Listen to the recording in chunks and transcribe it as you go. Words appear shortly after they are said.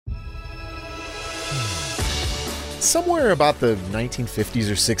Somewhere about the 1950s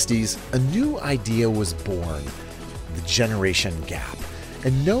or 60s, a new idea was born, the generation gap.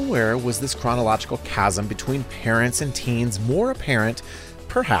 And nowhere was this chronological chasm between parents and teens more apparent,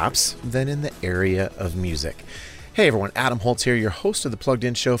 perhaps, than in the area of music. Hey everyone, Adam Holtz here, your host of the Plugged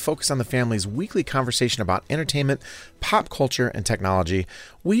In Show, focused on the family's weekly conversation about entertainment, pop culture, and technology.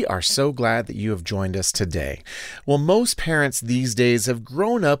 We are so glad that you have joined us today. Well, most parents these days have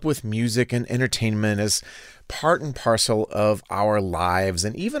grown up with music and entertainment as part and parcel of our lives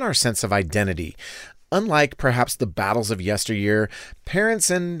and even our sense of identity. Unlike perhaps the battles of yesteryear, parents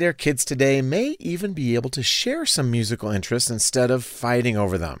and their kids today may even be able to share some musical interests instead of fighting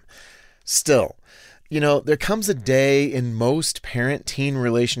over them. Still, there comes a day in most parent-teen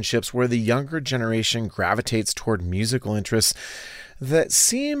relationships where the younger generation gravitates toward musical interests that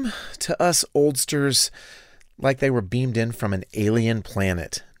seem to us oldsters like they were beamed in from an alien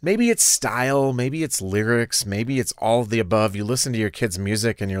planet. Maybe it's style, maybe it's lyrics, maybe it's all of the above. You listen to your kids'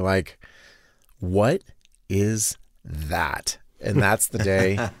 music and you're like, what is that? And that's the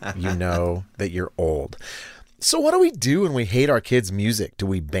day you know that you're old. So what do we do when we hate our kids' music? Do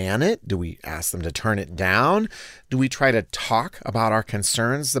we ban it? Do we ask them to turn it down? Do we try to talk about our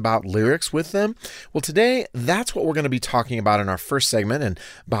concerns about lyrics with them? Well, today, that's what we're going to be talking about in our first segment, and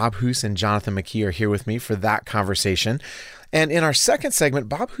Bob Hoos and Jonathan McKee are here with me for that conversation. And in our second segment,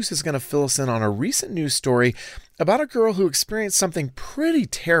 Bob Hoos is going to fill us in on a recent news story about a girl who experienced something pretty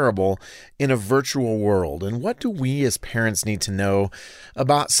terrible in a virtual world. And what do we as parents need to know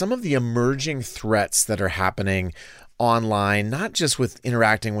about some of the emerging threats that are happening online, not just with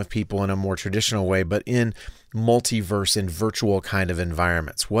interacting with people in a more traditional way, but in multiverse and virtual kind of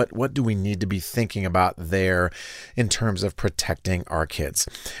environments? What do we need to be thinking about there in terms of protecting our kids?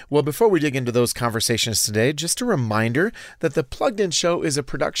 Well, before we dig into those conversations today, just a reminder that the Plugged In Show is a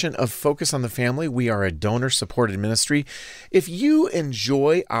production of Focus on the Family. We are a donor-supported ministry. If you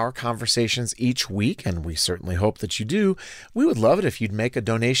enjoy our conversations each week, and we certainly hope that you do, we would love it if you'd make a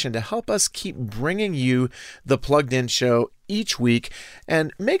donation to help us keep bringing you the Plugged In Show each week,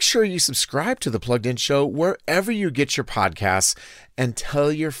 and make sure you subscribe to the Plugged In Show wherever you get your podcasts, and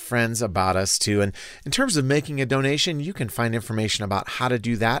tell your friends about us too. And in terms of making a donation, you can find information about how to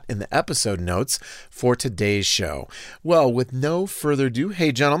do that in the episode notes for today's show. Well, with no further ado,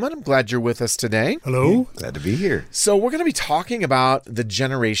 hey gentlemen, I'm glad you're with us today. Hello. Glad to be here. So we're going to be talking about the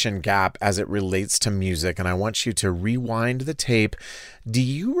generation gap as it relates to music, and I want you to rewind the tape. Do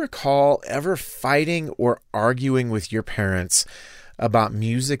you recall ever fighting or arguing with your parents about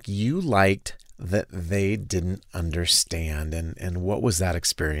music you liked that they didn't understand? And what was that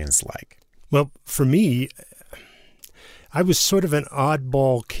experience like? Well, for me, I was sort of an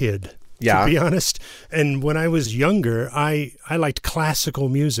oddball kid, to be honest. And when I was younger, I liked classical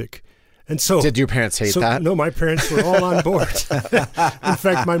music. And so, did your parents hate that? No, my parents were all on board. In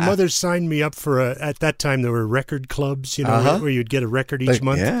fact, my mother signed me up for at that time there were record clubs, where you'd get a record each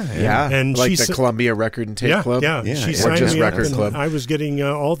month. Yeah. And like the Columbia Record and Tape Club? Yeah. She signed just me Record up, Club. and I was getting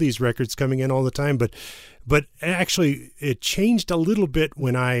all these records coming in all the time. But actually, it changed a little bit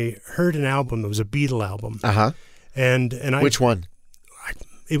when I heard an album. It was a Beatle album. Uh-huh. And which one?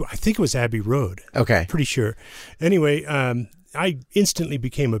 I think it was Abbey Road. Okay. Pretty sure. Anyway, I instantly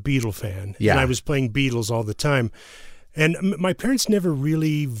became a Beatle fan. Yeah. And I was playing Beatles all the time. And my parents never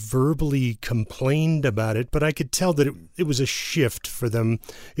really verbally complained about it, but I could tell that it was a shift for them.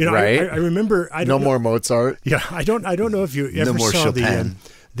 Right. I remember. No more Mozart. Yeah, I don't know if you ever saw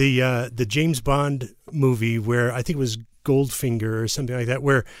the James Bond movie where I think it was Goldfinger or something like that,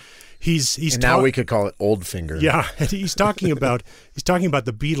 where he's and now we could call it Oldfinger. Yeah, and he's talking about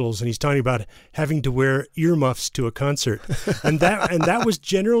the Beatles, and he's talking about having to wear earmuffs to a concert, and that was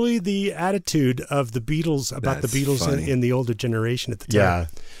generally the attitude of the Beatles about That's the Beatles in the older generation at the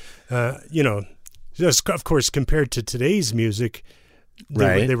time. Yeah, just, of course, compared to today's music,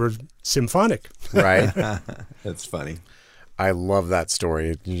 they were symphonic. Right. That's funny. I love that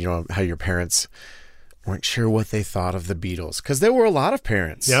story. How your parents weren't sure what they thought of the Beatles, because there were a lot of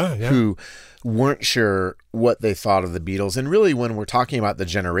parents who weren't sure what they thought of the Beatles. And really, when we're talking about the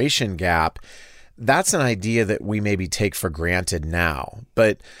generation gap, that's an idea that we maybe take for granted now.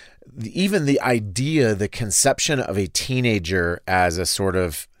 But even the idea, the conception of a teenager as a sort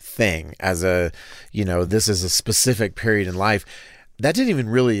of thing, as this is a specific period in life, that didn't even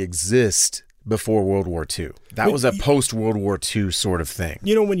really exist before World War II. That was a post-World War II sort of thing.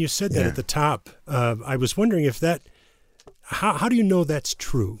 When you said that at the top, I was wondering if how do you know that's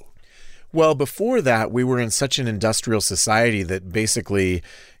true? Well, before that, we were in such an industrial society that basically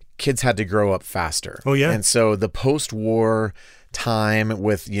kids had to grow up faster. Oh, yeah. And so the post-war time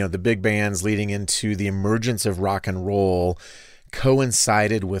with, the big bands leading into the emergence of rock and roll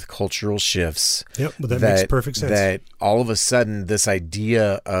coincided with cultural shifts. Yep, well, that makes perfect sense. That all of a sudden this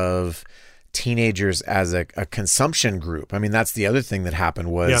idea of teenagers as a consumption group, I mean, that's the other thing that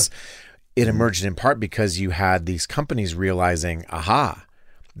happened was it emerged in part because you had these companies realizing, aha,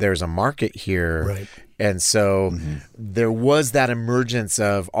 there's a market here. Right. And so there was that emergence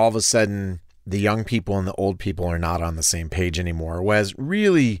of all of a sudden the young people and the old people are not on the same page anymore. Whereas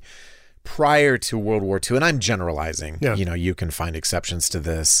really prior to World War II, and I'm generalizing, you can find exceptions to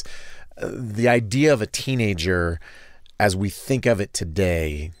this, the idea of a teenager as we think of it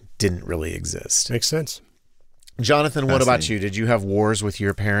today didn't really exist. Makes sense. Jonathan, what about you? Did you have wars with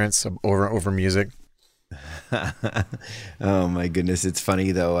your parents over music? Oh my goodness. It's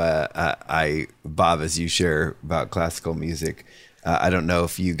funny though. Bob, as you share about classical music, I don't know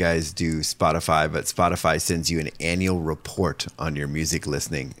if you guys do Spotify, but Spotify sends you an annual report on your music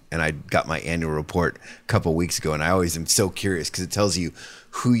listening. And I got my annual report a couple weeks ago, and I always am so curious because it tells you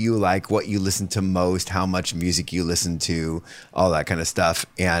who you like, what you listen to most, how much music you listen to, all that kind of stuff.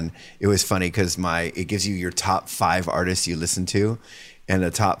 And it was funny because it gives you your top 5 artists you listen to, and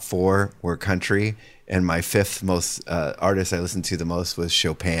the top 4 were country. And my 5th most artist I listened to the most was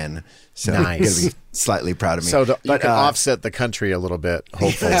Chopin. So I'm going to be slightly proud of me. So you can offset the country a little bit,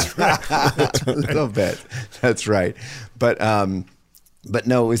 hopefully. A little bit. That's right. But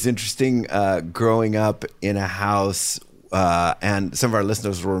no, it was interesting growing up in a house, and some of our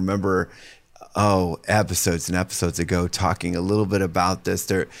listeners will remember episodes and episodes ago talking a little bit about this.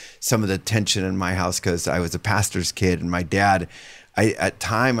 Some of the tension in my house because I was a pastor's kid, and my dad, at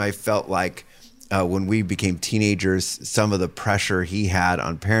time I felt like when we became teenagers, some of the pressure he had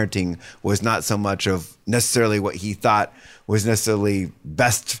on parenting was not so much of necessarily what he thought was necessarily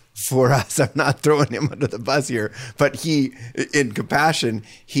best for us. I'm not throwing him under the bus here, but he, in compassion,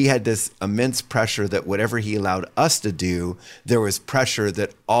 he had this immense pressure that whatever he allowed us to do, there was pressure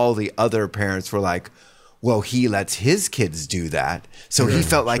that all the other parents were like, well, he lets his kids do that. So he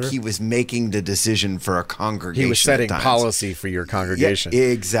felt like he was making the decision for a congregation. He was setting policy for your congregation. Yeah,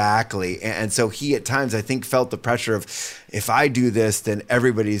 exactly. And so he at times, I think, felt the pressure of, if I do this, then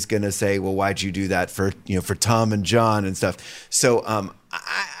everybody's going to say, well, why'd you do that for Tom and John and stuff. So I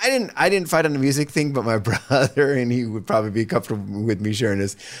didn't fight on the music thing, but my brother, and he would probably be comfortable with me sharing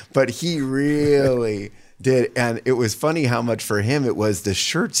this, but he really did. And it was funny how much for him it was the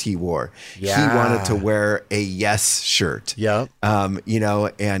shirts he wore. Yeah. He wanted to wear a Yes shirt. Yeah. And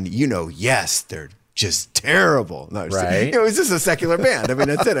Yes, they're just terrible. No, right. It was just a secular band. I mean,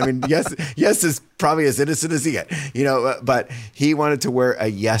 that's it. I mean, Yes is probably as innocent as he get, but he wanted to wear a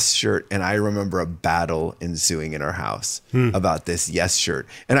Yes shirt. And I remember a battle ensuing in our house about this Yes shirt.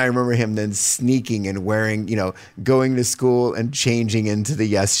 And I remember him then sneaking and wearing, going to school and changing into the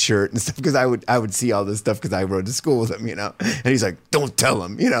Yes shirt and stuff. Cause I would see all this stuff cause I rode to school with him, and he's like, don't tell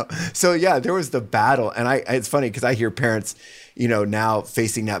him, So yeah, there was the battle. And it's funny cause I hear parents, now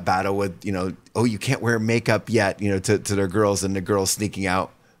facing that battle with, you can't wear makeup yet, to their girls, and the girls sneaking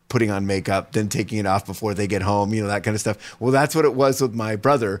out, putting on makeup, then taking it off before they get home, that kind of stuff. Well, that's what it was with my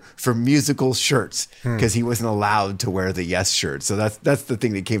brother for musical shirts, because he wasn't allowed to wear the Yes shirt. So that's the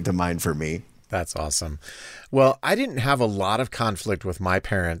thing that came to mind for me. That's awesome. Well, I didn't have a lot of conflict with my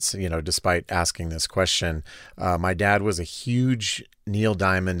parents, despite asking this question. My dad was a huge Neil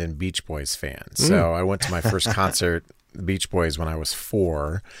Diamond and Beach Boys fan. So I went to my first concert, the Beach Boys, when I was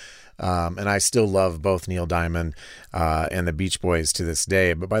 4. And I still love both Neil Diamond and the Beach Boys to this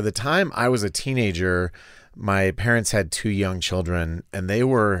day. But by the time I was a teenager, my parents had 2 young children, and they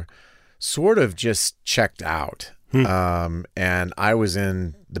were sort of just checked out. And I was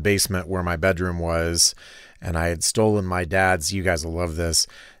in the basement where my bedroom was, and I had stolen my dad's, you guys will love this,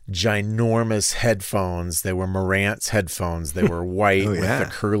 ginormous headphones. They were Marantz headphones. They were white with the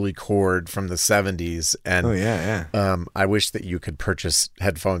curly cord from the 70s. And I wish that you could purchase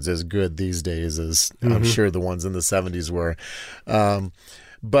headphones as good these days as I'm sure the ones in the 70s were.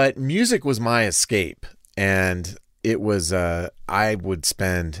 But music was my escape. And it was, I would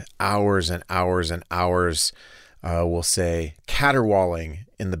spend hours and hours and hours, we'll say, caterwauling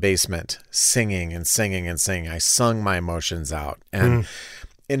in the basement, singing and singing and singing. I sung my emotions out. And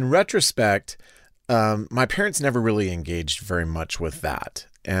in retrospect, my parents never really engaged very much with that.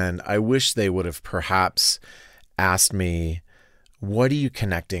 And I wish they would have perhaps asked me, what are you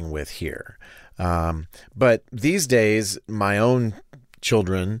connecting with here? But these days, my own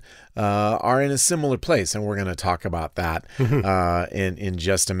children are in a similar place, and we're going to talk about that in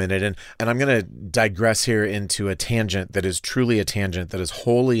just a minute. And I'm going to digress here into a tangent that is truly a tangent that is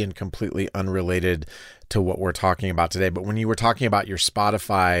wholly and completely unrelated to what we're talking about today. But when you were talking about your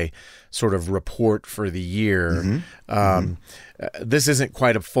Spotify sort of report for the year, this isn't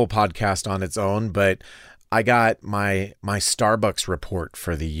quite a full podcast on its own, but I got my Starbucks report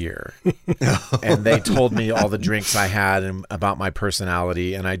for the year, and they told me all the drinks I had and about my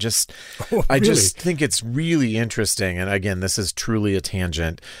personality. And I just think it's really interesting. And again, this is truly a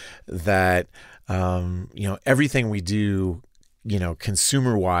tangent that, everything we do,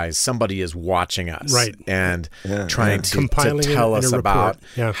 consumer wise, somebody is watching us, right, and trying to tell us about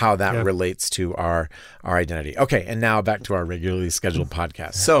how that relates to our identity. Okay. And now back to our regularly scheduled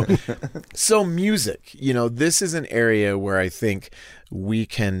podcast. So music, this is an area where I think we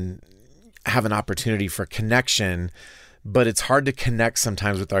can have an opportunity for connection, but it's hard to connect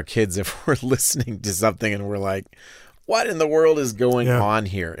sometimes with our kids if we're listening to something and we're like, what in the world is going on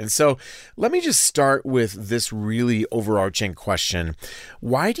here? And so let me just start with this really overarching question.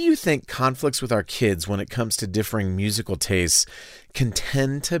 Why do you think conflicts with our kids when it comes to differing musical tastes can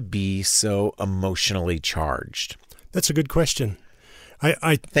tend to be so emotionally charged? That's a good question.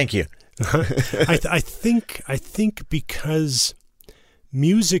 Thank you. I think because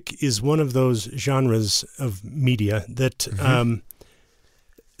music is one of those genres of media that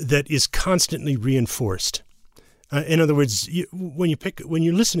that is constantly reinforced. In other words, when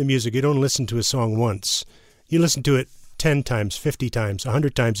you listen to music, you don't listen to a song once. You listen to it 10 times, 50 times,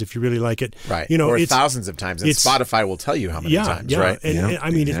 100 times if you really like it. Right. Or thousands of times. And Spotify will tell you how many times, right? And I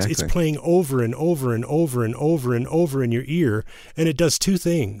mean, exactly. It's playing over and over and over and over and over in your ear. And it does two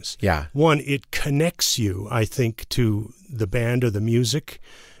things. Yeah. One, it connects you, I think, to the band or the music.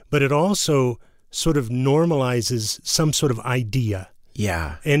 But it also sort of normalizes some sort of idea.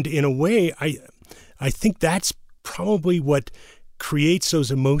 Yeah. And in a way, I think that's probably what creates those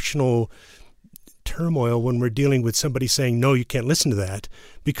emotional turmoil when we're dealing with somebody saying, no, you can't listen to that,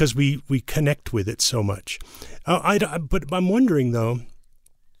 because we connect with it so much. But I'm wondering, though,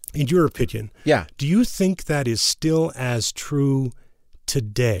 in your opinion, do you think that is still as true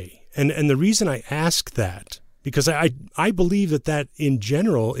today? And the reason I ask that, because I believe that in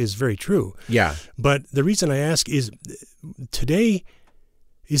general is very true. Yeah. But the reason I ask is today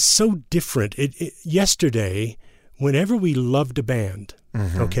is so different. Yesterday, whenever we loved a band,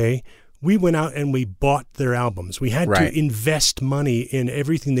 we went out and we bought their albums. We had to invest money in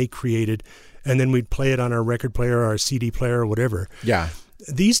everything they created, and then we'd play it on our record player or our CD player or whatever. Yeah.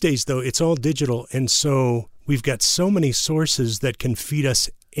 These days, though, it's all digital, and so we've got so many sources that can feed us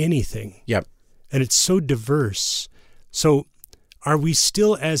anything. Yep. And it's so diverse. So are we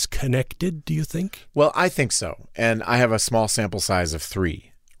still as connected, do you think? Well, I think so. And I have a small sample size of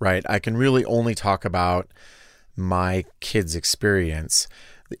 3, right? I can really only talk about my kids' experience.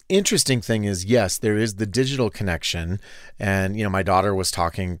 The interesting thing is, yes, there is the digital connection. And, my daughter was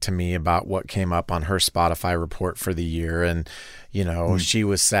talking to me about what came up on her Spotify report for the year. And, she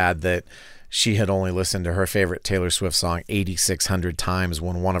was sad that she had only listened to her favorite Taylor Swift song 8,600 times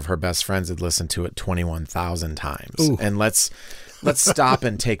when one of her best friends had listened to it 21,000 times. Ooh. And let's stop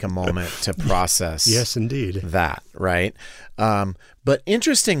and take a moment to process yes, indeed. That, right? But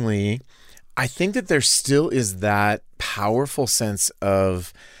interestingly, I think that there still is that powerful sense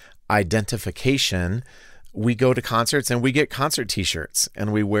of identification. We go to concerts and we get concert t-shirts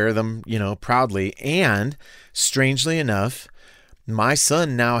and we wear them, proudly. And strangely enough, my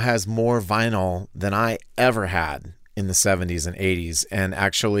son now has more vinyl than I ever had in the 70s and 80s. And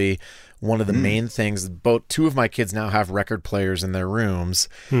actually, one of the main things, two of my kids now have record players in their rooms,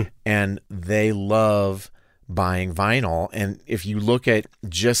 and they love buying vinyl. And if you look at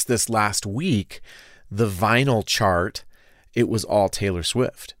just this last week, the vinyl chart, it was all Taylor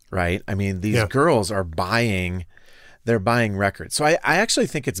Swift, right? I mean, these girls are buying records. So I actually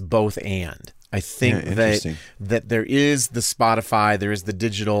think it's both and. I think that there is the Spotify, there is the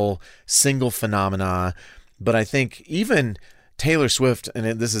digital single phenomena, but I think even Taylor Swift,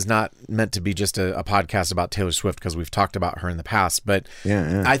 and this is not meant to be just a podcast about Taylor Swift because we've talked about her in the past, but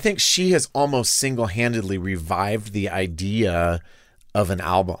I think she has almost single-handedly revived the idea of an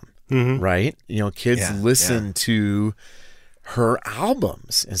album, right? Kids listen to her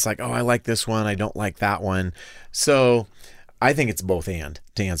albums. It's like, oh, I like this one, I don't like that one. So I think it's both and,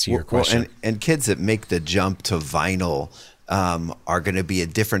 to answer your question. And kids that make the jump to vinyl are going to be a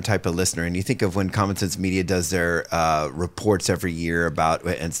different type of listener. And you think of when Common Sense Media does their reports every year about,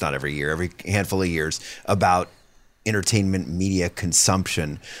 and it's not every year, every handful of years, about entertainment media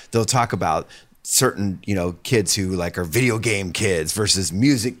consumption. They'll talk about certain, kids who like are video game kids versus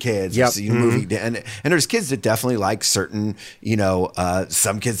music kids, Yep. versus, movie. And there's kids that definitely like certain,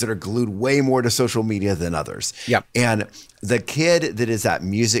 some kids that are glued way more to social media than others. Yep. And the kid that is that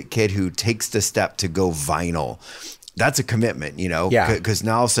music kid who takes the step to go vinyl, that's a commitment, Yeah. because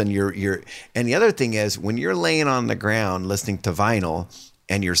now all of a sudden you're, and the other thing is when you're laying on the ground listening to vinyl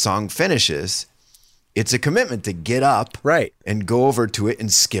and your song finishes, it's a commitment to get up Right. and go over to it and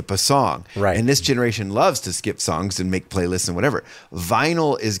skip a song. Right. And this generation loves to skip songs and make playlists and whatever.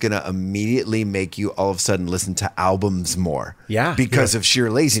 Vinyl is going to immediately make you all of a sudden listen to albums more. Yeah. Because of sheer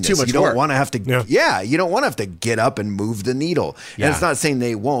laziness. Too much you don't work. want to have to, Yeah. you don't want to have to get up and move the needle. Yeah. And it's not saying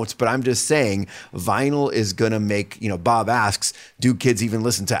they won't, but I'm just saying vinyl is going to make, Bob asks, do kids even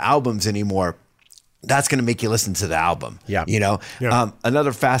listen to albums anymore? That's going to make you listen to the album. Yeah.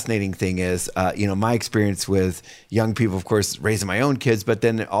 Another fascinating thing is, my experience with young people, of course, raising my own kids, but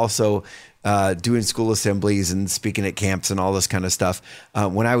then also doing school assemblies and speaking at camps and all this kind of stuff.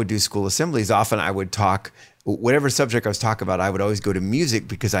 When I would do school assemblies, often I would talk, whatever subject I was talking about, I would always go to music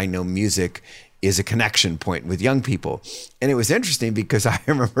because I know music is a connection point with young people. And it was interesting because I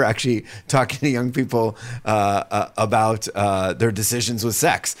remember actually talking to young people about their decisions with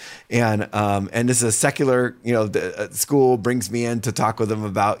sex. And this is a secular, school brings me in to talk with them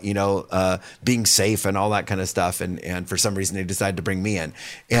about, being safe and all that kind of stuff. And for some reason they decided to bring me in.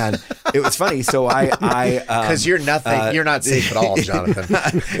 And it was funny. So Because you're nothing, you're not safe at all,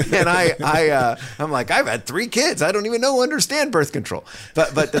 Jonathan. And I'm like, I've had 3 kids. I don't even understand birth control.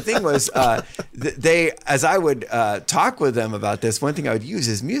 But the thing was, as I would talk with them about this, one thing I would use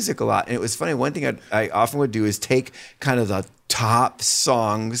is music a lot. And it was funny. One thing I often would do is take kind of the top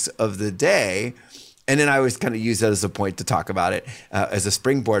songs of the day, and then I always kind of use that as a point to talk about it as a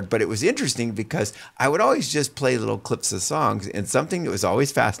springboard. But it was interesting because I would always just play little clips of songs. And something that was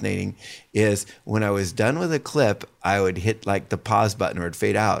always fascinating is when I was done with a clip, I would hit like the pause button or it'd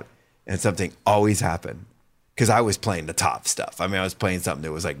fade out, and something always happened. Because I was playing the top stuff. I mean, I was playing something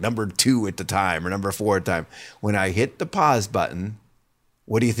that was like number 2 at the time or number 4 at the time. When I hit the pause button,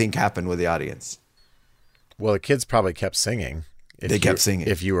 what do you think happened with the audience? Well, the kids probably kept singing. They kept singing.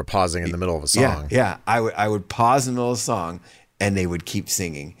 If you were pausing in the middle of a song. Yeah. I would pause in the middle of a song and they would keep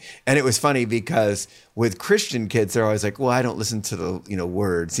singing. And it was funny because with Christian kids, they're always like, well, I don't listen to the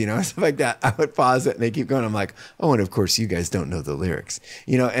words, stuff like that. I would pause it and they keep going. I'm like, oh, and of course you guys don't know the lyrics,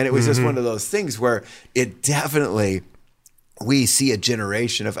 and it was just one of those things where it definitely, we see a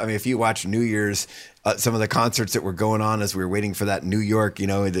generation of, if you watch New Year's, some of the concerts that were going on as we were waiting for that New York,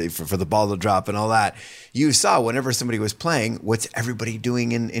 for the ball to drop and all that, you saw whenever somebody was playing, what's everybody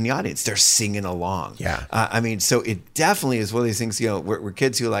doing in the audience? They're singing along. Yeah. So it definitely is one of these things, we're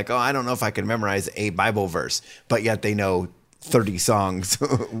kids who are like, oh, I don't know if I can memorize a Bible verse, but yet they know 30 songs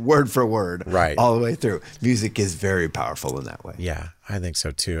word for word, right, all the way through. Music is very powerful in that way. Yeah, I think so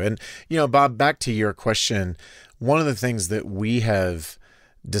too. And, Bob, back to your question, one of the things that we have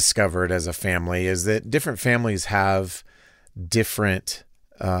discovered as a family is that different families have different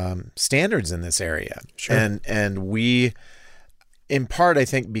standards in this area. Sure. And we, in part, I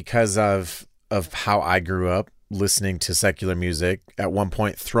think because of how I grew up listening to secular music, at one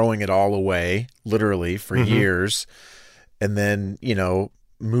point throwing it all away, literally, for years, and then,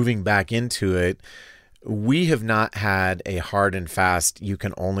 moving back into it, we have not had a hard and fast, you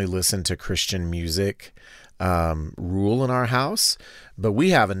can only listen to Christian music rule in our house, but we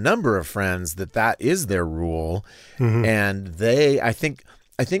have a number of friends that is their rule. And I think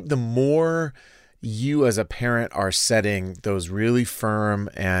the more you as a parent are setting those really firm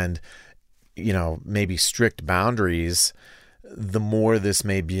and, maybe strict boundaries, the more this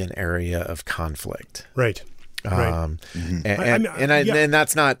may be an area of conflict. Right. Right. And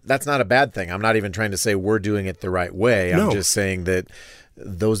that's not a bad thing. I'm not even trying to say we're doing it the right way. I'm just saying that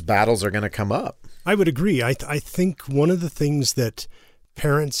those battles are going to come up. I would agree. I think one of the things that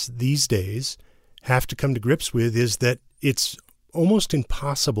parents these days have to come to grips with is that it's almost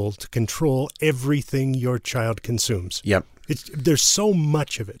impossible to control everything your child consumes. Yep. There's so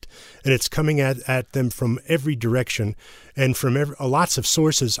much of it, and it's coming at them from every direction and from lots of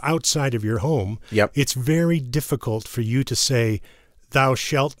sources outside of your home. Yep. It's very difficult for you to say, thou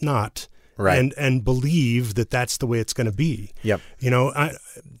shalt not, right, and believe that that's the way it's going to be. Yep.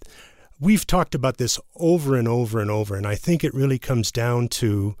 We've talked about this over and over and over, and I think it really comes down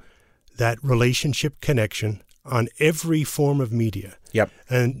to that relationship connection on every form of media. Yep.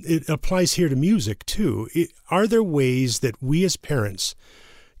 And it applies here to music, too. Are there ways that we as parents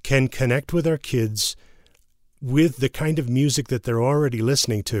can connect with our kids with the kind of music that they're already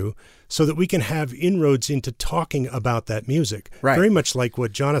listening to so that we can have inroads into talking about that music? Right. Very much like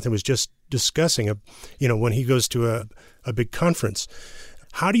what Jonathan was just discussing, when he goes to a big conference.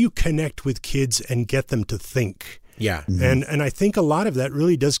 How do you connect with kids and get them to think? Yeah. Mm-hmm. And I think a lot of that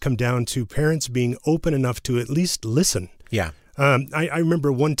really does come down to parents being open enough to at least listen. Yeah. I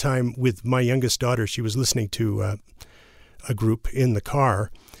remember one time with my youngest daughter, she was listening to a group in the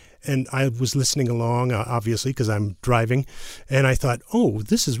car, and I was listening along, obviously, because I'm driving, and I thought, oh,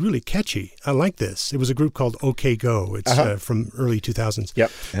 this is really catchy. I like this. It was a group called OK Go. It's from early 2000s.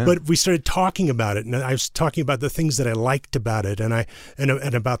 Yep. Yeah. But we started talking about it, and I was talking about the things that I liked about it,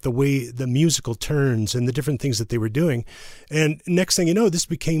 and about the way the musical turns and the different things that they were doing. And next thing you know, this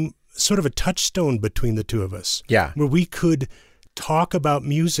became sort of a touchstone between the two of us. Yeah. Where we could talk about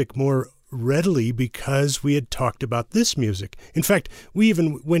music more readily because we had talked about this music. In fact, we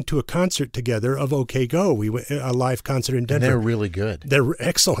even went to a concert together of OK Go. We went a live concert in Denver. And they're really good. They're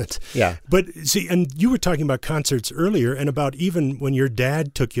excellent. Yeah. But see, and you were talking about concerts earlier and about even when your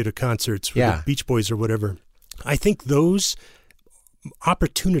dad took you to concerts with the Beach Boys or whatever. I think those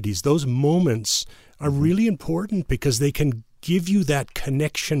opportunities, those moments are really important because they can give you that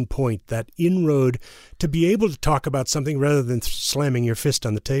connection point, that inroad to be able to talk about something rather than slamming your fist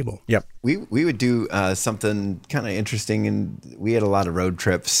on the table. Yep. We would do something kind of interesting, and we had a lot of road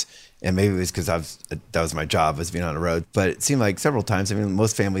trips, and maybe it was because that was my job, was being on the road. But it seemed like several times, I mean,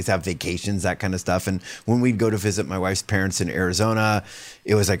 most families have vacations, that kind of stuff. And when we'd go to visit my wife's parents in Arizona,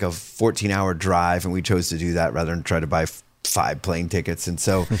 it was like a 14-hour drive, and we chose to do that rather than try to buy 5 plane tickets. And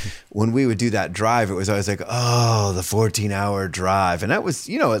so when we would do that drive, it was always like, oh, the 14-hour drive. And that was,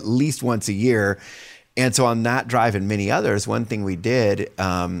 at least once a year. And so on that drive and many others, one thing we did,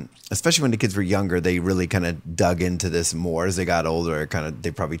 especially when the kids were younger, they really kind of dug into this more. As they got older,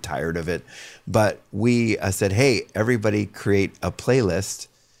 they probably tired of it. But we said, hey, everybody create a playlist.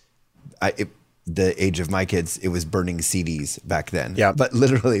 The age of my kids, it was burning CDs back then. Yeah. But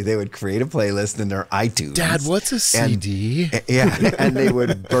literally, they would create a playlist in their iTunes. Dad, what's a CD? And they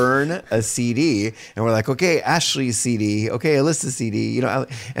would burn a CD, and we're like, okay, Ashley's CD, okay, Alyssa's CD,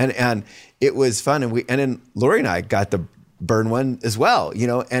 and it was fun, and then Lori and I got to burn one as well,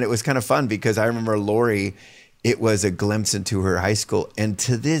 and it was kind of fun because I remember Lori, it was a glimpse into her high school, and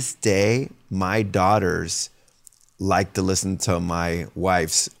to this day, my daughters like to listen to my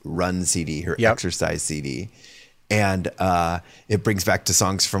wife's run CD, her exercise CD. And it brings back to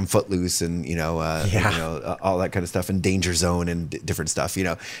songs from Footloose and, all that kind of stuff, and Danger Zone and different stuff,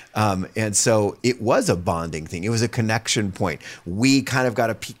 And so it was a bonding thing. It was a connection point. We kind of got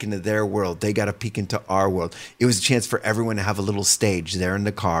a peek into their world. They got a peek into our world. It was a chance for everyone to have a little stage there in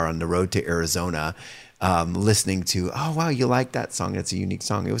the car on the road to Arizona, listening to, oh, wow, you like that song. That's a unique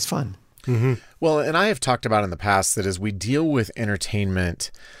song. It was fun. Mm-hmm. Well, and I have talked about in the past that as we deal with entertainment,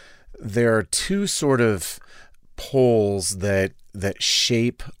 there are two sort of poles that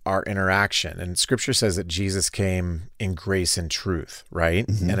shape our interaction. And Scripture says that Jesus came in grace and truth, right?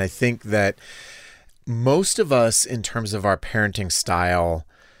 Mm-hmm. And I think that most of us, in terms of our parenting style,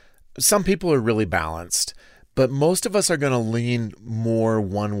 some people are really balanced, but most of us are going to lean more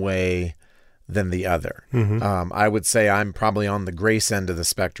one way than the other. Mm-hmm. I would say I'm probably on the grace end of the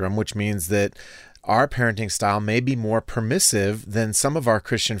spectrum, which means that our parenting style may be more permissive than some of our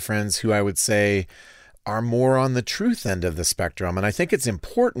Christian friends who I would say are more on the truth end of the spectrum. And I think it's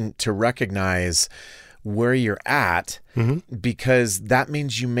important to recognize where you're at, mm-hmm. because that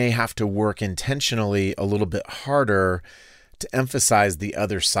means you may have to work intentionally a little bit harder to emphasize the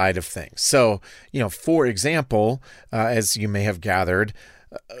other side of things. So, for example, as you may have gathered,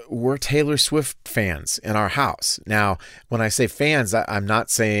 we're Taylor Swift fans in our house. Now, when I say fans, I'm not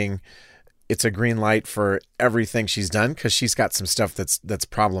saying it's a green light for everything she's done, because she's got some stuff that's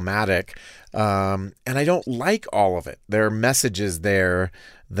problematic. And I don't like all of it. There are messages there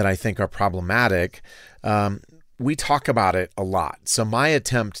that I think are problematic. We talk about it a lot. So my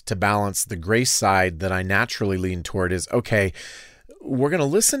attempt to balance the grace side that I naturally lean toward is, okay, we're going to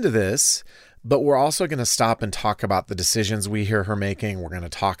listen to this, but we're also going to stop and talk about the decisions we hear her making. We're going to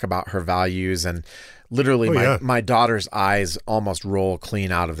talk about her values. And literally my daughter's eyes almost roll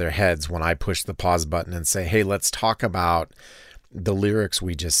clean out of their heads when I push the pause button and say, hey, let's talk about the lyrics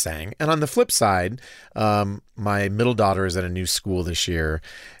we just sang. And on the flip side, my middle daughter is at a new school this year,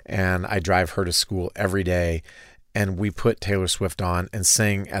 and I drive her to school every day. And we put Taylor Swift on and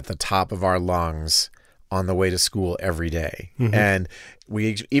sing at the top of our lungs on the way to school every day. Mm-hmm. And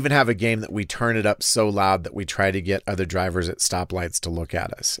we even have a game that we turn it up so loud that we try to get other drivers at stoplights to look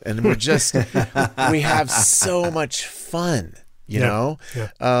at us. And we're just, we have so much fun, you know?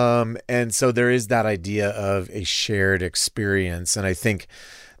 Yeah. And so there is that idea of a shared experience. And I think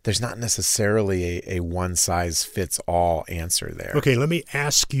there's not necessarily a one-size-fits-all answer there. Okay, let me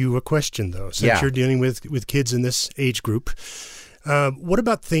ask you a question, though, since you're dealing with kids in this age group. What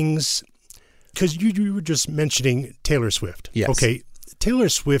about things, because you were just mentioning Taylor Swift. Yes. Okay, Taylor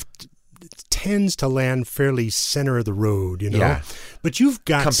Swift tends to land fairly center of the road, Yeah. But you've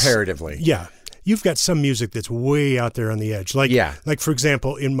got... Comparatively. Yeah. You've got some music that's way out there on the edge. Like, for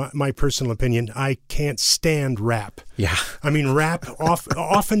example, in my personal opinion, I can't stand rap. Yeah. I mean, rap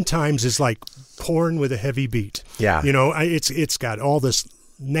oftentimes is like porn with a heavy beat. Yeah. It's got all this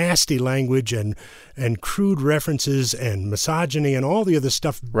nasty language and crude references and misogyny and all the other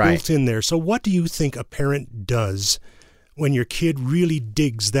stuff built in there. So what do you think a parent does when your kid really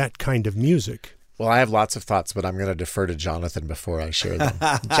digs that kind of music? Well, I have lots of thoughts, but I'm going to defer to Jonathan before I share them.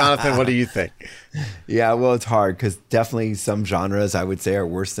 Jonathan, what do you think? Yeah, well, it's hard because definitely some genres I would say are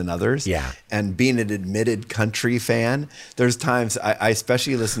worse than others. Yeah. And being an admitted country fan, there's times I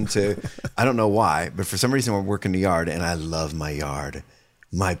especially listen to, I don't know why, but for some reason we're working the yard and I love my yard.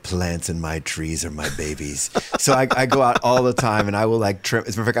 My plants and my trees are my babies. So I go out all the time and I will like trim.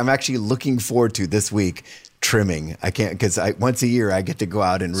 As a matter of fact, I'm actually looking forward to this week trimming. I can't, because once a year I get to go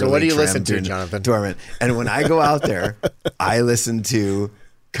out and really. So what do you trim listen to, Jonathan? Dormant. And when I go out there, I listen to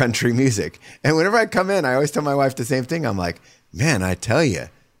country music. And whenever I come in, I always tell my wife the same thing. I'm like, man, I tell you,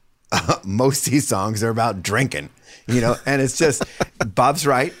 most of these songs are about drinking. And it's just, Bob's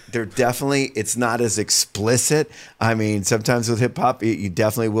right. They're definitely, it's not as explicit. I mean, sometimes with hip hop, you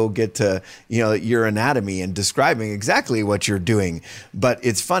definitely will get to, your anatomy and describing exactly what you're doing. But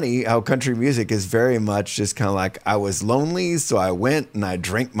it's funny how country music is very much just kind of like, I was lonely, so I went and I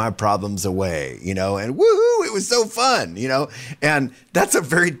drank my problems away, and woohoo, it was so fun, and that's a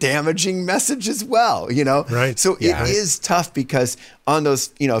very damaging message as well, Right. So it is tough because on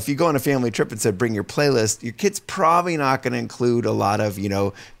those, if you go on a family trip and said, bring your playlist, your kid's probably not going to include a lot of,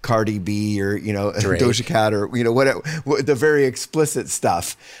 Cardi B or, Doja Cat or, whatever, the very explicit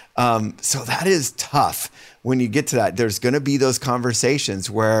stuff. So that is tough when you get to that. There's going to be those conversations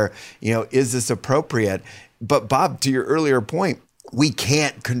where, is this appropriate? But Bob, to your earlier point, we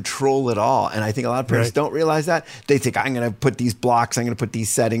can't control it all. And I think a lot of parents don't realize that. They think, I'm going to put these blocks, I'm going to put these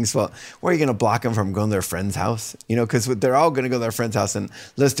settings. Well, where are you going to block them from going to their friend's house? Because they're all going to go to their friend's house and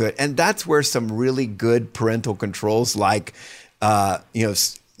listen to it. And that's where some really good parental controls like,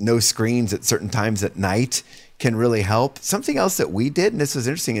 no screens at certain times at night can really help. Something else that we did, and this was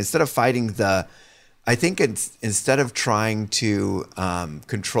interesting, instead of fighting instead of trying to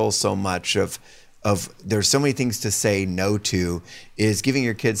control so much of there's so many things to say no to, is giving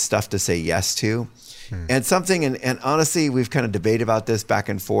your kids stuff to say yes to. And something, and honestly, we've kind of debated about this back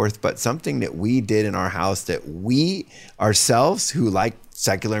and forth, but something that we did in our house that we ourselves, who like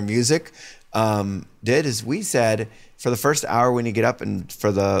secular music, did is we said, for the first hour when you get up and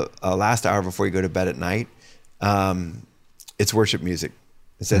for the last hour before you go to bed at night, it's worship music.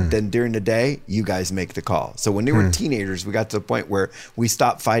 I said, then during the day, you guys make the call. So when they were teenagers, we got to the point where we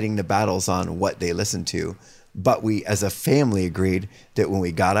stopped fighting the battles on what they listened to. But we, as a family, agreed that when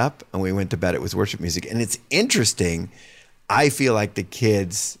we got up and we went to bed, it was worship music. And it's interesting. I feel like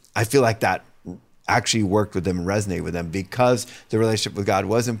that actually worked with them and resonated with them because the relationship with God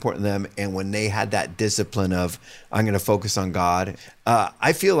was important to them. And when they had that discipline of, I'm going to focus on God,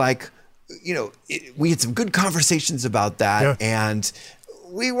 I feel like, we had some good conversations about that. Yeah. And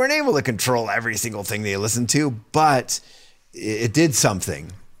we weren't able to control every single thing they listened to, but it did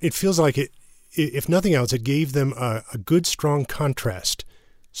something. It feels like it, if nothing else, it gave them a good, strong contrast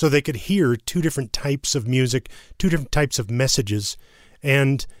so they could hear two different types of music, two different types of messages.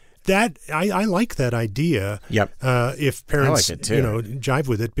 And that, I like that idea. Yep. If parents, I like it too. Jive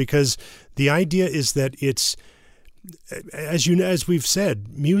with it, because the idea is that it's, as we've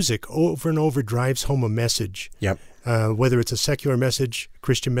said, music over and over drives home a message. Yep. Whether it's a secular message,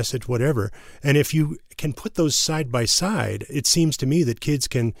 Christian message, whatever. And if you can put those side by side, it seems to me that kids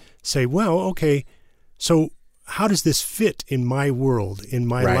can say, well, okay, so how does this fit in my world, in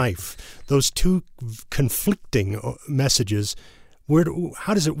my life? Those two conflicting messages,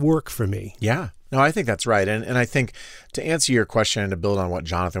 how does it work for me? Yeah. No, I think that's right. And I think to answer your question and to build on what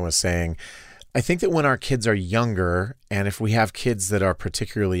Jonathan was saying, I think that when our kids are younger, and if we have kids that are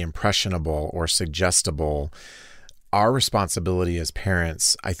particularly impressionable or suggestible, our responsibility as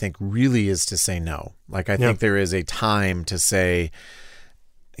parents, I think, really is to say no. Like, I think there is a time to say,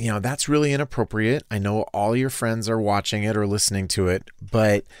 that's really inappropriate. I know all your friends are watching it or listening to it,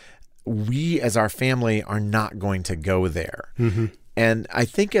 but we as our family are not going to go there. Mm-hmm. And I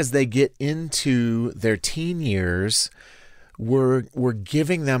think as they get into their teen years, we're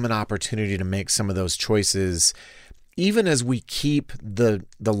giving them an opportunity to make some of those choices even as we keep the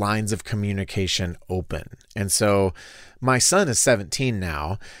lines of communication open. And so my son is 17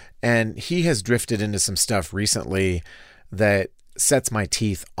 now, and he has drifted into some stuff recently that sets my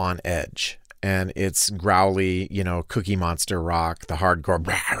teeth on edge. And it's growly, Cookie Monster rock, the hardcore.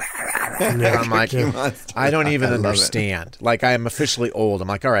 And I'm like, I don't even understand. Like, I am officially old. I'm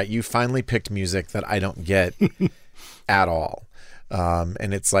like, all right, you finally picked music that I don't get at all.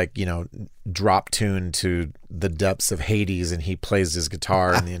 And it's like, drop tune to the depths of Hades, and he plays his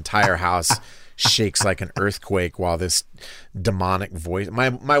guitar and the entire house shakes like an earthquake while this demonic voice.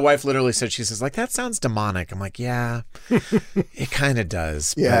 My wife literally said, she says, like, that sounds demonic. I'm like, yeah, it kind of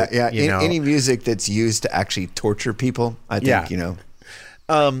does. Yeah, but, yeah. Any music that's used to actually torture people, I think,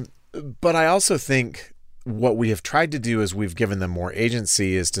 But I also think what we have tried to do is we've given them more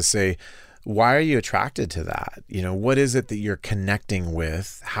agency is to say, why are you attracted to that? What is it that you're connecting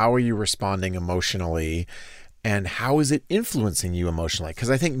with? How are you responding emotionally? And how is it influencing you emotionally?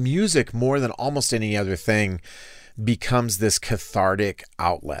 Because I think music, more than almost any other thing, becomes this cathartic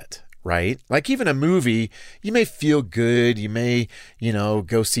outlet, right? Like even a movie, you may feel good. You may,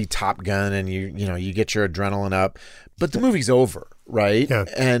 go see Top Gun and you get your adrenaline up, but the movie's over, right? Yeah.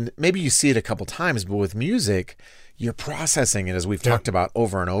 And maybe you see it a couple times, but with music, you're processing it, as we've talked about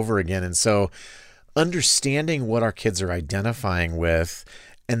over and over again. And so understanding what our kids are identifying with,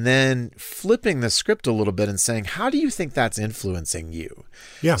 and then flipping the script a little bit and saying, how do you think that's influencing you?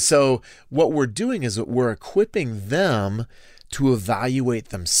 Yeah. So what we're doing is that we're equipping them to evaluate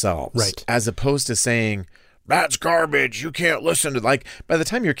themselves. Right. As opposed to saying, that's garbage, you can't listen to, like, by the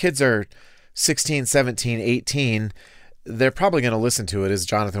time your kids are 16, 17, 18, they're probably going to listen to it, as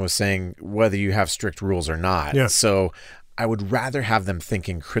Jonathan was saying, whether you have strict rules or not. Yeah. So I would rather have them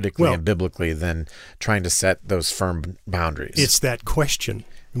thinking critically and biblically than trying to set those firm boundaries. It's that question.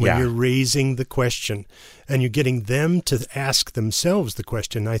 When you're raising the question and you're getting them to ask themselves the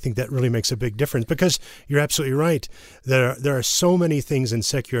question, I think that really makes a big difference, because you're absolutely right. There are so many things in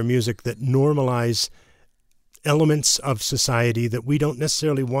secular music that normalize elements of society that we don't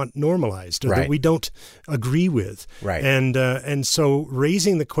necessarily want normalized, or that we don't agree with. Right. And so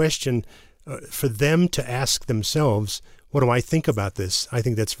raising the question for them to ask themselves, what do I think about this? I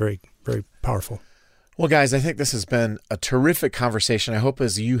think that's very, very powerful. Well, guys, I think this has been a terrific conversation. I hope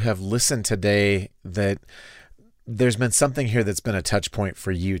as you have listened today that there's been something here that's been a touch point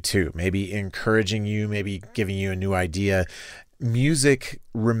for you too, maybe encouraging you, maybe giving you a new idea. Music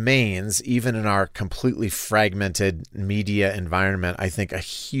remains, even in our completely fragmented media environment, I think a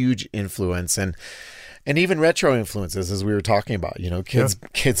huge influence, and even retro influences, as we were talking about,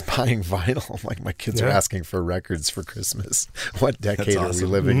 kids buying vinyl. Like, my kids are asking for records for Christmas. What decade are we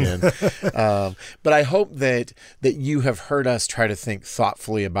living in? But I hope that you have heard us try to think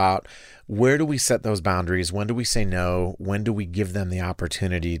thoughtfully about, where do we set those boundaries? When do we say no? When do we give them the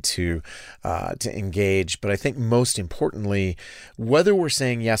opportunity to engage? But I think most importantly, whether we're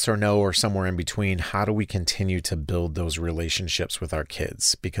saying yes or no or somewhere in between, how do we continue to build those relationships with our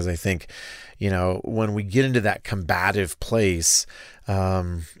kids? Because I think, when we get into that combative place,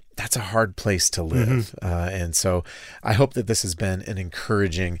 that's a hard place to live. And so I hope that this has been an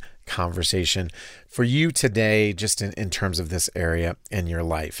encouraging conversation for you today, just in terms of this area in your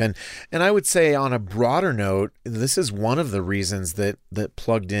life. And I would say, on a broader note, this is one of the reasons that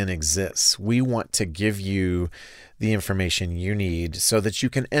Plugged In exists. We want to give you the information you need so that you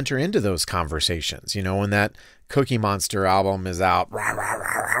can enter into those conversations. When that Cookie Monster album is out,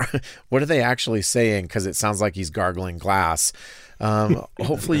 what are they actually saying? Because it sounds like he's gargling glass.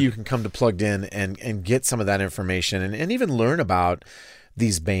 Hopefully you can come to Plugged In and get some of that information and even learn about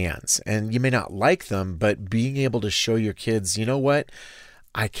these bands. And you may not like them, but being able to show your kids, you know what?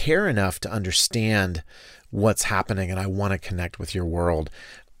 I care enough to understand what's happening and I want to connect with your world.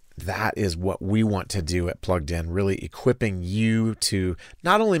 That is what we want to do at Plugged In, really equipping you to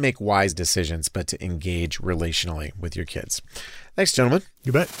not only make wise decisions, but to engage relationally with your kids. Thanks, gentlemen.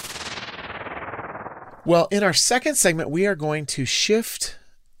 You bet. Well, in our second segment, we are going to shift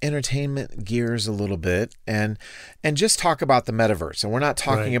entertainment gears a little bit and just talk about the metaverse. And we're not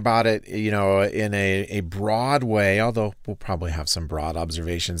talking about it, in a broad way, although we'll probably have some broad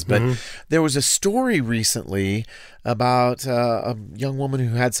observations. But there was a story recently about a young woman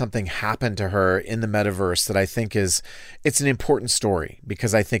who had something happen to her in the metaverse that I think it's an important story,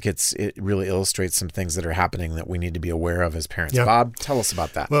 because I think it really illustrates some things that are happening that we need to be aware of as parents. Yeah. Bob, tell us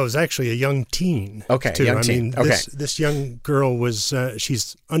about that. Well, it was actually a young teen. Okay, too. Young teen. This young girl was,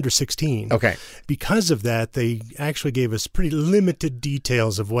 she's under 16. Okay. Because of that, they actually gave us pretty limited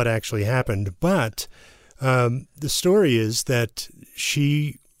details of what actually happened. But the story is that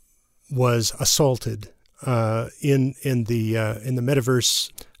she was assaulted in the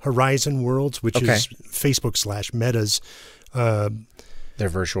Metaverse Horizon Worlds, which is Facebook / Meta's their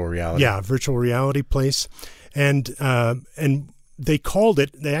virtual reality. Yeah, virtual reality place, and they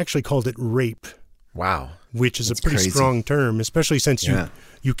actually called it rape. Wow. Which is a pretty strong term, especially since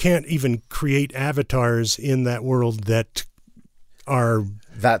you can't even create avatars in that world that are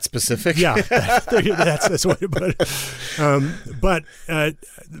that specific. Yeah, that's what. But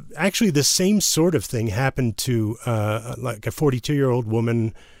actually, the same sort of thing happened to like a 42-year-old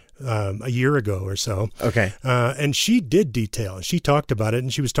woman a year ago or so. Okay, and she did detail. She talked about it,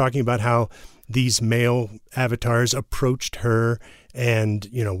 and she was talking about how these male avatars approached her, and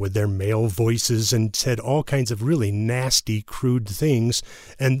with their male voices, and said all kinds of really nasty, crude things.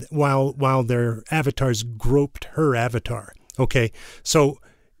 And while their avatars groped her avatar. Okay, so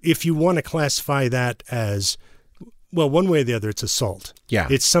if you want to classify that as, well, one way or the other, it's assault. Yeah.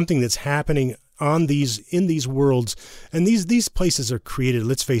 It's something that's happening in these worlds. And these places are created,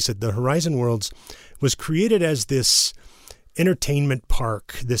 let's face it, the Horizon Worlds was created as this entertainment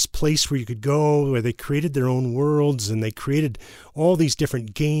park, this place where you could go, where they created their own worlds, and they created all these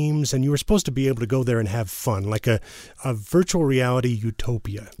different games, and you were supposed to be able to go there and have fun, like a virtual reality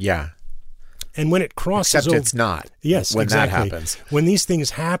utopia. Yeah. And when it crosses Except it's not. Yes, when exactly. that happens. When these things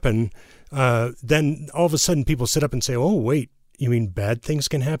happen, then all of a sudden people sit up and say, oh, wait, you mean bad things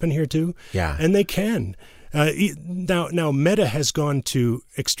can happen here too? Yeah. And they can. Now Meta has gone to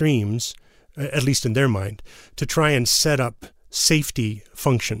extremes, at least in their mind, to try and set up safety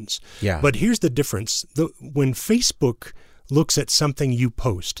functions. Yeah. But here's the difference. When Facebook looks at something you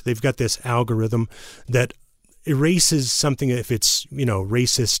post, they've got this algorithm that erases something if it's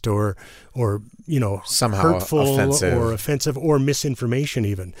racist or somehow hurtful offensive or misinformation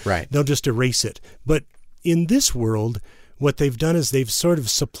even. Right. They'll just erase it. But in this world, what they've done is they've sort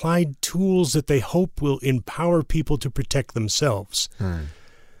of supplied tools that they hope will empower people to protect themselves.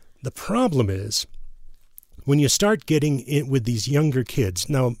 The problem is when you start getting in with these younger kids.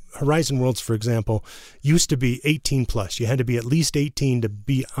 Now, Horizon Worlds, for example, used to be 18 plus. You had to be at least 18 to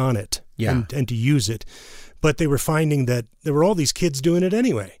be on it and to use it. But they were finding that there were all these kids doing it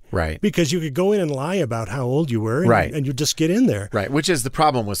anyway. Right. Because you could go in and lie about how old you were and you just get in there. Right, which is the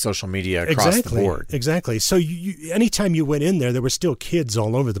problem with social media across the board. Exactly. So anytime you went in there were still kids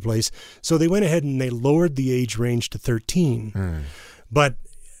all over the place. So they went ahead and they lowered the age range to 13. But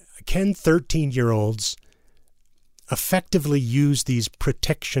can 13-year-olds effectively use these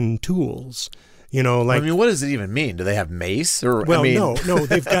protection tools? I mean, what does it even mean? Do they have mace? No,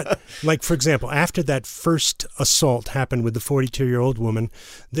 they've got, like, for example, after that first assault happened with the 42-year-old woman,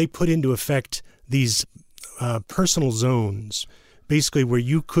 they put into effect these personal zones, basically where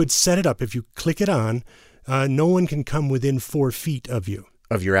you could set it up. If you click it on, no one can come within 4 feet of you.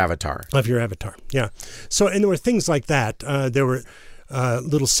 Of your avatar. Of your avatar, yeah. So, and there were things like that. There were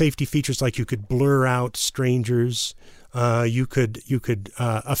little safety features like you could blur out strangers. You could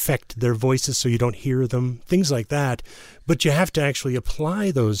affect their voices so you don't hear them, things like that. But you have to actually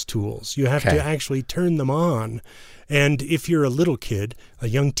apply those tools. You have to actually turn them on. And if you're a little kid, a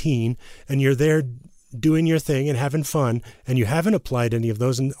young teen, and you're there doing your thing and having fun, and you haven't applied any of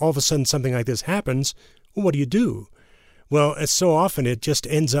those, and all of a sudden something like this happens, well, what do? Well, so often it just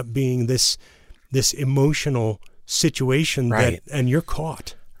ends up being this emotional situation and you're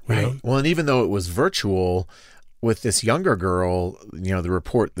caught. Right. Well, and even though it was virtual, with this younger girl, the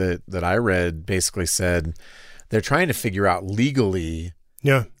report that I read basically said they're trying to figure out legally,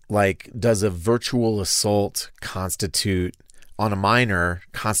 like, does a virtual assault on a minor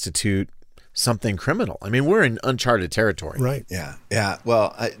constitute something criminal? I mean, we're in uncharted territory. Right. Yeah. Yeah.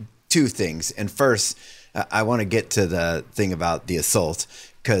 Well, two things. And first, I want to get to the thing about the assault,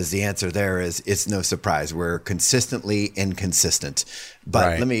 because the answer there is it's no surprise. We're consistently inconsistent.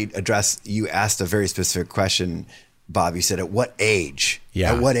 But let me address, you asked a very specific question, Bob. You said, at what age?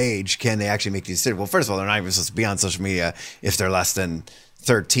 Yeah. At what age can they actually make these decisions? Well, first of all, they're not even supposed to be on social media if they're less than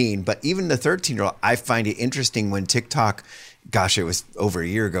 13. But even the 13-year-old, I find it interesting when TikTok, gosh, it was over a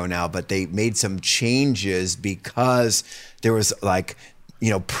year ago now, but they made some changes because there was like,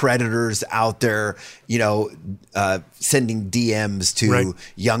 predators out there, sending DMs to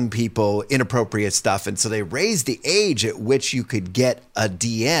young people, inappropriate stuff. And so they raised the age at which you could get a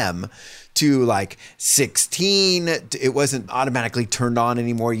DM to like 16. It wasn't automatically turned on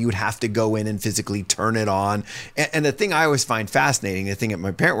anymore. You would have to go in and physically turn it on. And the thing I always find fascinating, the thing at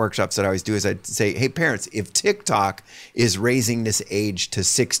my parent workshops that I always do is I'd say, hey, parents, if TikTok is raising this age to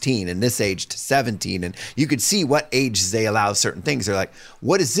 16 and this age to 17, and you could see what age they allow certain things, they're like,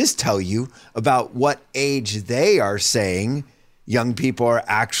 what does this tell you about what age they are saying young people are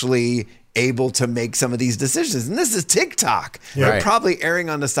actually able to make some of these decisions. And this is TikTok. Yeah. They're Right. probably erring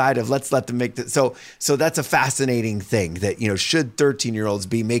on the side of let's let them make the so that's a fascinating thing that, should 13-year-olds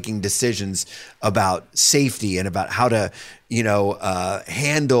be making decisions about safety and about how to,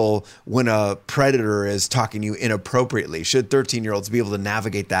 handle when a predator is talking to you inappropriately? Should 13-year-olds be able to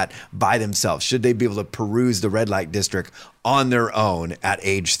navigate that by themselves? Should they be able to peruse the red light district on their own at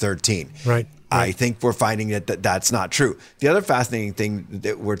age 13? Right. I think we're finding that that's not true. The other fascinating thing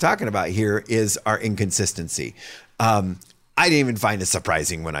that we're talking about here is our inconsistency. I didn't even find it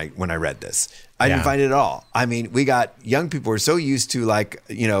surprising when I read this. I didn't find it at all. I mean, we got young people who are so used to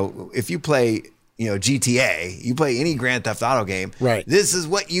if you play GTA, you play any Grand Theft Auto game. Right. This is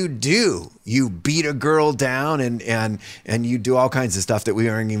what you do. You beat a girl down and you do all kinds of stuff that we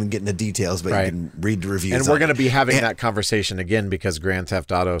aren't even getting the details, but Right. you can read the reviews. And we're going to be having And- that conversation again because Grand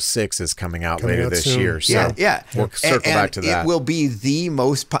Theft Auto 6 is coming out later this soon. year. So we'll circle back to that. It will be the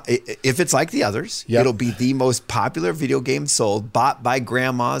most, if it's like the others, Yep. it'll be the most popular video game sold, bought by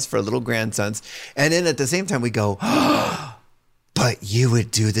grandmas for little grandsons. And then at the same time we go, but you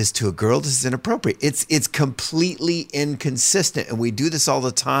would do this to a girl? This is inappropriate. It's completely inconsistent. And we do this all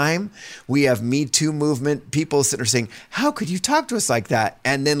the time. We have Me Too movement people sitting there saying, how could you talk to us like that?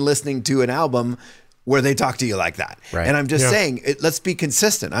 And then listening to an album where they talk to you like that. Right. And I'm just saying, let's be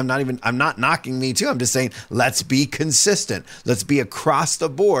consistent. I'm not knocking Me Too. I'm just saying, let's be consistent. Let's be across the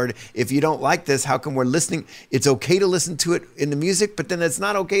board. If you don't like this, how come we're listening? It's okay to listen to it in the music, but then it's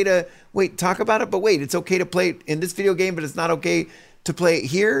not okay to talk about it. But wait, it's okay to play it in this video game, but it's not okay to play it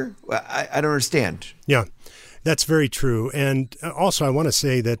here. I don't understand. Yeah, that's very true. And also, I want to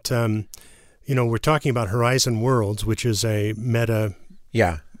say that, we're talking about Horizon Worlds, which is a meta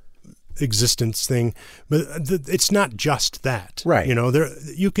existence thing, but it's not just that. Right.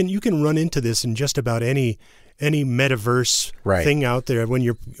 You can run into this in just about any metaverse thing out there when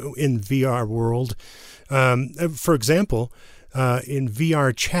you're in VR world. For example, in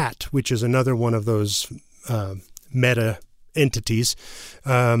VR Chat, which is another one of those meta entities,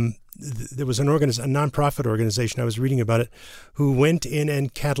 there was a nonprofit organization, I was reading about it, who went in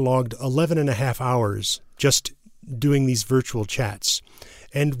and cataloged 11 and a half hours just doing these virtual chats.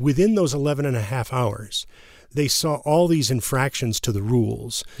 And within those 11 and a half hours, they saw all these infractions to the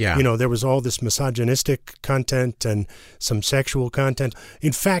rules. Yeah. There was all this misogynistic content and some sexual content.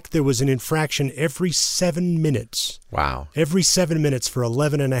 In fact, there was an infraction every 7 minutes. Wow. Every 7 minutes for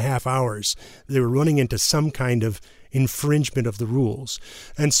 11 and a half hours, they were running into some kind of infringement of the rules.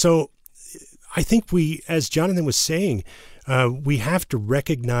 And so I think as Jonathan was saying, we have to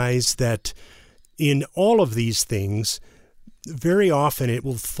recognize that in all of these things, very often it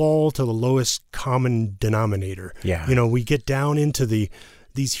will fall to the lowest common denominator. Yeah. We get down into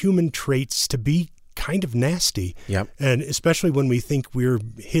these human traits to be kind of nasty. Yep. And especially when we think we're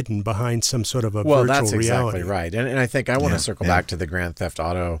hidden behind some sort of a virtual that's reality. exactly right. And I think I want to circle back to the Grand Theft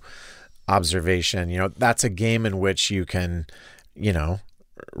Auto observation. That's a game in which you can,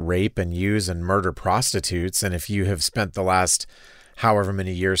 rape and use and murder prostitutes. And if you have spent the last however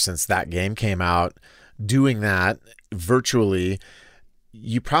many years since that game came out doing that virtually,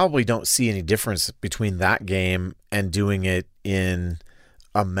 you probably don't see any difference between that game and doing it in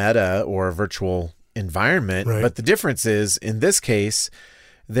a meta or a virtual environment. Right. But the difference is, in this case,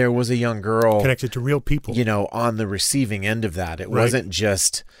 there was a young girl connected to real people, on the receiving end of that. It wasn't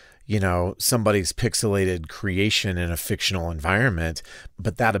just, somebody's pixelated creation in a fictional environment,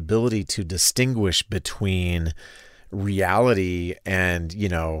 but that ability to distinguish between reality and,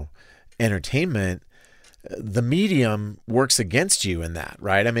 entertainment. The medium works against you in that,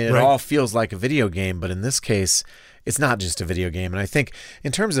 right? I mean, it all feels like a video game, but in this case, it's not just a video game. And I think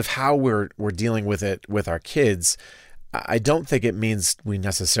in terms of how we're dealing with it with our kids, I don't think it means we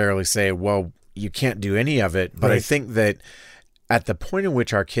necessarily say, well, you can't do any of it. But I think that at the point in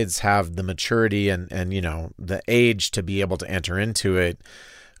which our kids have the maturity and the age to be able to enter into it,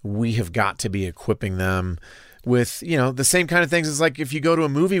 we have got to be equipping them with, the same kind of things as like if you go to a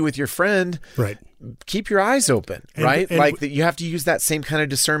movie with your friend, keep your eyes open, right? Like you have to use that same kind of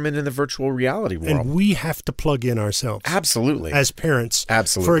discernment in the virtual reality world. And we have to plug in ourselves. Absolutely. As parents.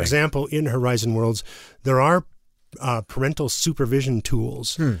 Absolutely. For example, in Horizon Worlds, there are parental supervision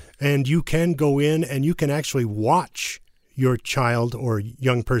tools. And you can go in and you can actually watch your child or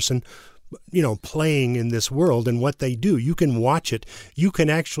young person playing in this world and what they do. You can watch it. You can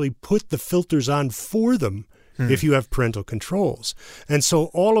actually put the filters on for them if you have parental controls. And so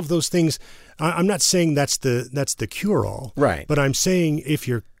all of those things, I'm not saying that's the cure-all. Right. But I'm saying if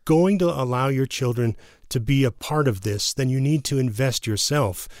you're going to allow your children to be a part of this, then you need to invest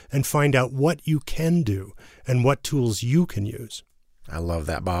yourself and find out what you can do and what tools you can use. I love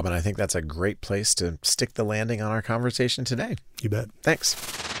that, Bob, and I think that's a great place to stick the landing on our conversation today. You bet. Thanks.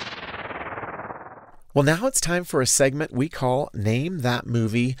 Well, now it's time for a segment we call Name That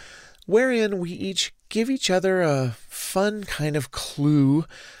Movie, wherein we each give each other a fun kind of clue,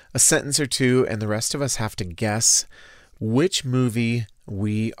 a sentence or two, and the rest of us have to guess which movie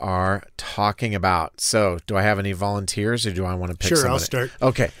we are talking about. So, do I have any volunteers, or do I want to pick somebody? Sure, I'll start.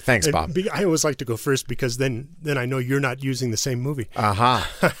 Okay, thanks, Bob. I always like to go first because then I know you're not using the same movie. Aha.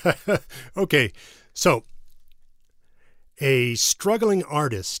 Okay, so a struggling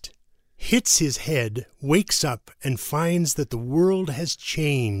artist hits his head, wakes up, and finds that the world has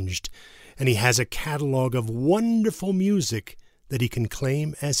changed, and he has a catalog of wonderful music that he can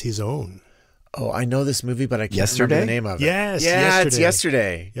claim as his own. Oh, I know this movie, but I can't remember the name of it. Yes, it's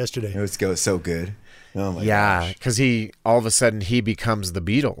Yesterday. Yesterday. It was so good. Oh my gosh. Because all of a sudden he becomes the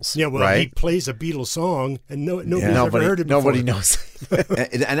Beatles. Yeah, well, right? He plays a Beatles song, and nobody's ever heard it before. Nobody knows.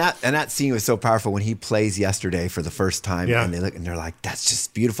 and that scene was so powerful when he plays Yesterday for the first time, and they look and they're like, "That's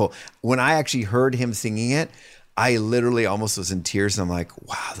just beautiful." When I actually heard him singing it, I literally almost was in tears. And I'm like,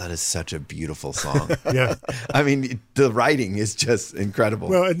 "Wow, that is such a beautiful song." Yeah, I mean, the writing is just incredible.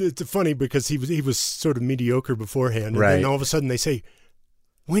 Well, and it's funny because he was sort of mediocre beforehand, and then all of a sudden they say,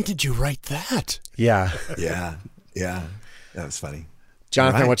 "When did you write that?" Yeah. Yeah. That was funny.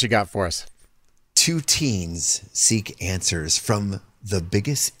 Jonathan, what you got for us? Two teens seek answers from the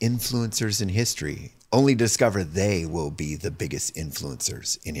biggest influencers in history, only discover they will be the biggest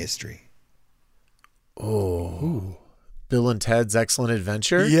influencers in history. Oh. Bill and Ted's Excellent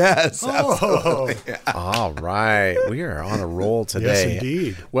Adventure? Yes, absolutely. Yeah. All right. We are on a roll today. Yes,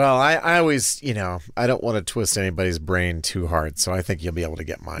 indeed. Well, I always, I don't want to twist anybody's brain too hard, so I think you'll be able to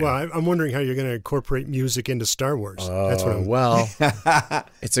get mine. Well, I'm wondering how you're going to incorporate music into Star Wars. That's what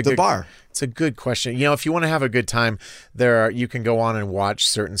it's a good bar. It's a good question. If you want to have a good time, you can go on and watch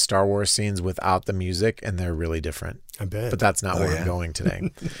certain Star Wars scenes without the music, and they're really different. I bet. But that's not where I'm going today.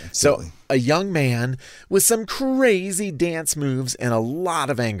 So a young man with some crazy dance moves and a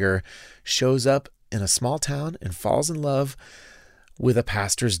lot of anger shows up in a small town and falls in love with a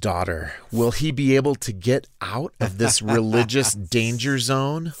pastor's daughter. Will he be able to get out of this religious danger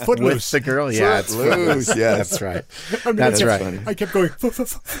zone with the girl? Yeah, it's Footloose. Yes, that's right. That's right. Funny. I kept going.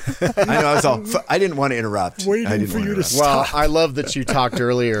 I know. I didn't want to interrupt. Waiting for you to stop. Well, I love that you talked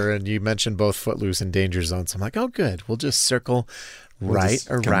earlier and you mentioned both Footloose and Danger Zone. So I'm like, oh, good. We'll just circle right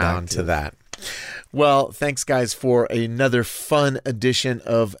around to that. Well, thanks, guys, for another fun edition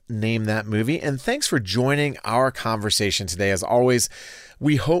of Name That Movie. And thanks for joining our conversation today. As always,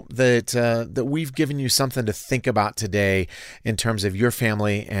 we hope that we've given you something to think about today in terms of your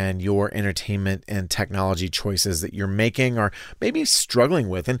family and your entertainment and technology choices that you're making or maybe struggling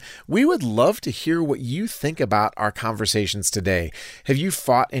with. And we would love to hear what you think about our conversations today. Have you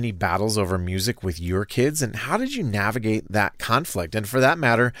fought any battles over music with your kids? And how did you navigate that conflict? And for that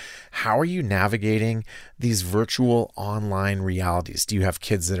matter, how are you navigating these virtual online realities? Do you have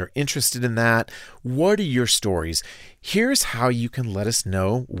kids that are interested in that? What are your stories? Here's how you can let us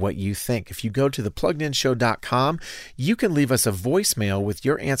know what you think. If you go to thepluggedinshow.com, you can leave us a voicemail with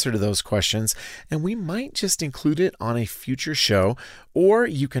your answer to those questions, and we might just include it on a future show, or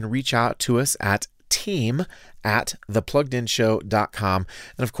you can reach out to us at team@thepluggedinshow.com.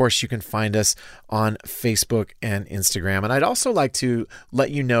 And of course, you can find us on Facebook and Instagram. And I'd also like to let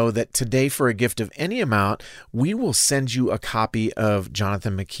you know that today, for a gift of any amount, we will send you a copy of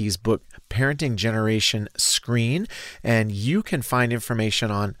Jonathan McKee's book, Parenting Generation Screen. And you can find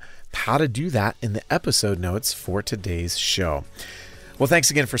information on how to do that in the episode notes for today's show. Well,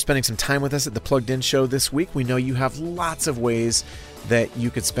 thanks again for spending some time with us at The Plugged In Show this week. We know you have lots of ways that you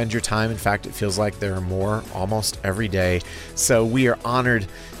could spend your time. In fact, it feels like there are more almost every day. So we are honored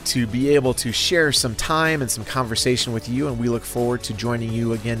to be able to share some time and some conversation with you, and we look forward to joining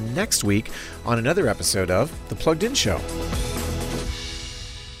you again next week on another episode of The Plugged In Show.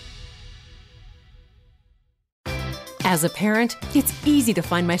 As a parent, it's easy to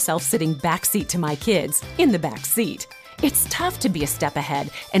find myself sitting backseat to my kids, in the back seat. It's tough to be a step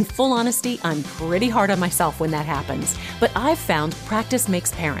ahead, and full honesty, I'm pretty hard on myself when that happens. But I've found Practice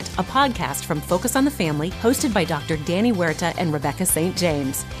Makes Parent, a podcast from Focus on the Family, hosted by Dr. Danny Huerta and Rebecca St.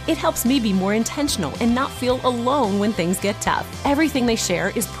 James. It helps me be more intentional and not feel alone when things get tough. Everything they share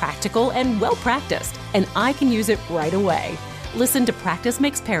is practical and well-practiced, and I can use it right away. Listen to Practice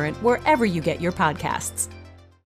Makes Parent wherever you get your podcasts.